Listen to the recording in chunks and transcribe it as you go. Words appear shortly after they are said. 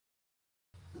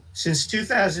Since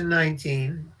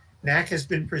 2019, NAC has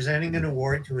been presenting an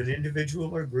award to an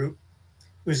individual or group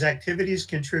whose activities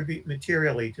contribute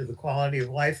materially to the quality of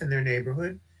life in their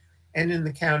neighborhood and in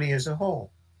the county as a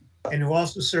whole, and who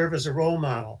also serve as a role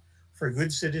model for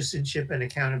good citizenship and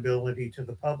accountability to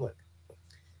the public.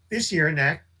 This year,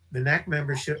 the NAC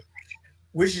membership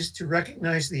wishes to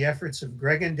recognize the efforts of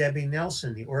Greg and Debbie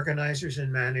Nelson, the organizers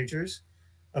and managers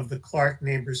of the Clark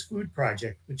Neighbors Food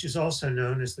Project, which is also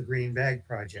known as the Green Bag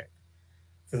Project.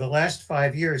 For the last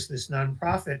 5 years, this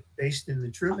nonprofit, based in the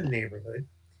Truman neighborhood,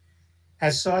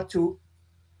 has sought to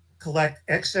collect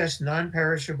excess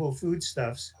non-perishable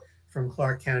foodstuffs from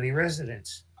Clark County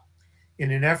residents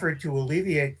in an effort to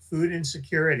alleviate food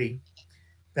insecurity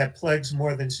that plagues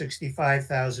more than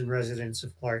 65,000 residents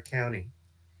of Clark County.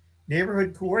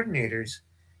 Neighborhood coordinators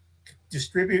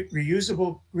distribute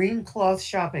reusable green cloth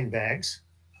shopping bags,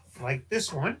 like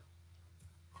this one,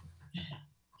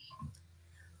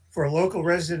 for local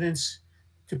residents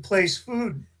to place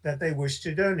food that they wish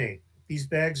to donate. These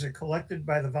bags are collected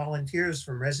by the volunteers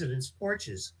from residents'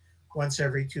 porches once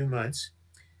every 2 months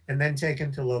and then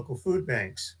taken to local food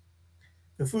banks.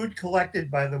 The food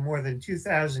collected by the more than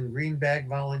 2,000 green bag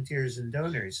volunteers and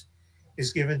donors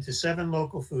is given to 7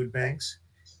 local food banks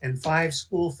and 5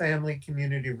 school family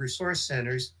community resource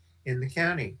centers in the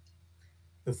county: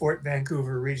 the Fort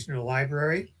Vancouver Regional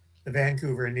Library, the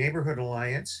Vancouver Neighborhood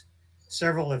Alliance,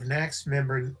 several of NAC's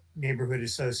member neighborhood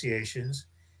associations,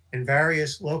 and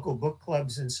various local book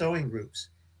clubs and sewing groups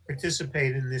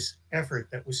participate in this effort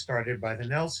that was started by the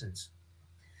Nelsons.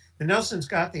 The Nelsons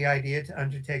got the idea to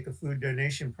undertake a food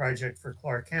donation project for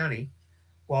Clark County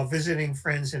while visiting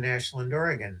friends in Ashland,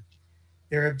 Oregon.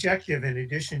 Their objective, in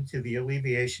addition to the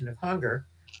alleviation of hunger,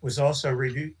 was also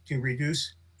to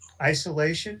reduce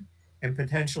isolation and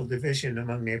potential division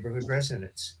among neighborhood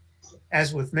residents.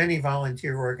 As with many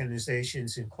volunteer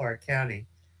organizations in Clark County,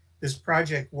 this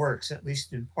project works, at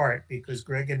least in part, because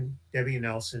Greg and Debbie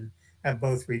Nelson have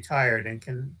both retired and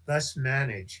can thus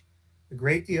manage a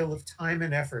great deal of time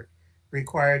and effort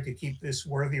required to keep this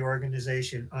worthy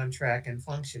organization on track and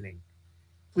functioning.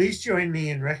 Please join me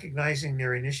in recognizing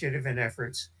their initiative and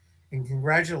efforts and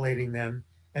congratulating them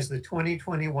as the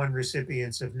 2021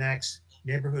 recipients of NAC's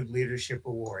Neighborhood Leadership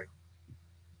Award.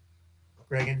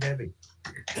 Greg and Debbie.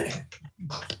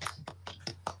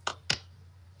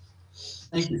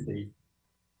 Thank you, Steve.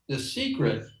 The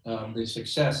secret of the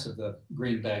success of the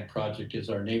Green Bag Project is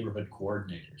our neighborhood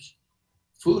coordinators.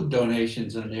 Food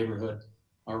donations in a neighborhood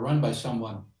are run by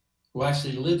someone who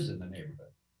actually lives in the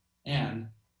neighborhood. And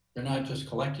they're not just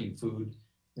collecting food,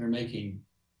 they're making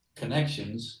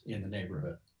connections in the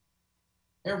neighborhood.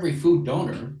 Every food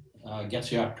donor gets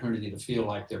the opportunity to feel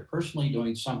like they're personally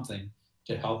doing something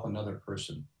to help another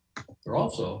person. They're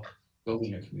also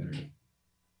building a community.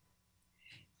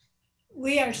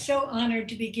 We are so honored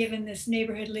to be given this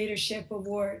Neighborhood Leadership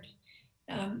Award.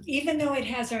 Even though it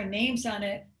has our names on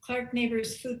it, Clark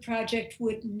Neighbors Food Project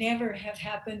would never have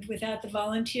happened without the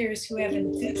volunteers who have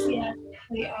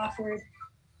enthusiastically offered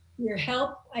your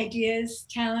help, ideas,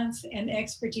 talents, and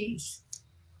expertise.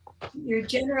 Your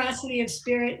generosity of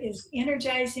spirit is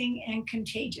energizing and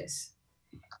contagious.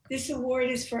 This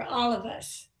award is for all of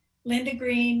us: Linda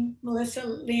Green, Melissa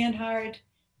Leonhard,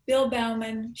 Bill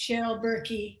Bauman, Cheryl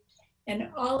Berkey, and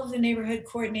all of the neighborhood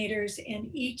coordinators and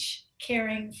each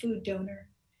caring food donor.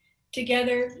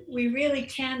 Together, we really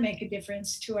can make a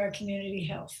difference to our community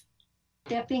health.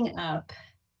 Stepping up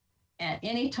at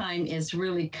any time is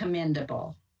really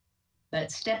commendable,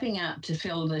 but stepping up to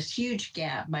fill this huge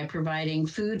gap by providing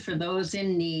food for those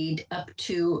in need up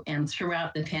to and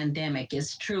throughout the pandemic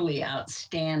is truly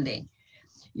outstanding.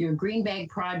 Your Green Bag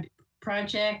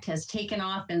project has taken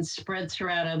off and spread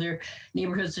throughout other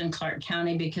neighborhoods in Clark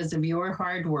County because of your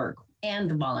hard work and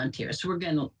the volunteers. We're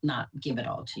going to not give it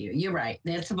all to you. You're right.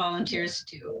 That's the volunteers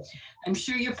too. I'm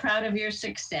sure you're proud of your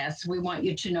success. We want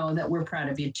you to know that we're proud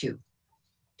of you too.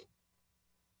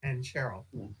 And Cheryl.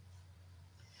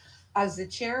 As the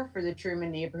chair for the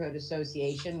Truman Neighborhood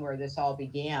Association, where this all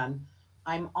began,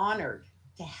 I'm honored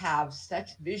to have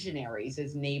such visionaries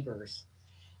as neighbors.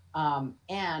 And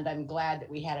I'm glad that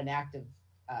we had an active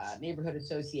neighborhood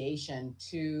association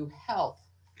to help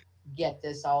get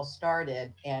this all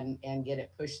started and get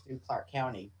it pushed through Clark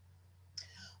County.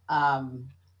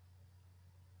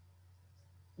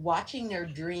 Watching their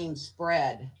dream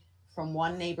spread from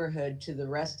one neighborhood to the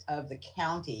rest of the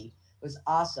county was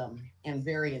awesome and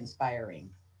very inspiring.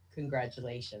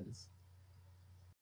 Congratulations.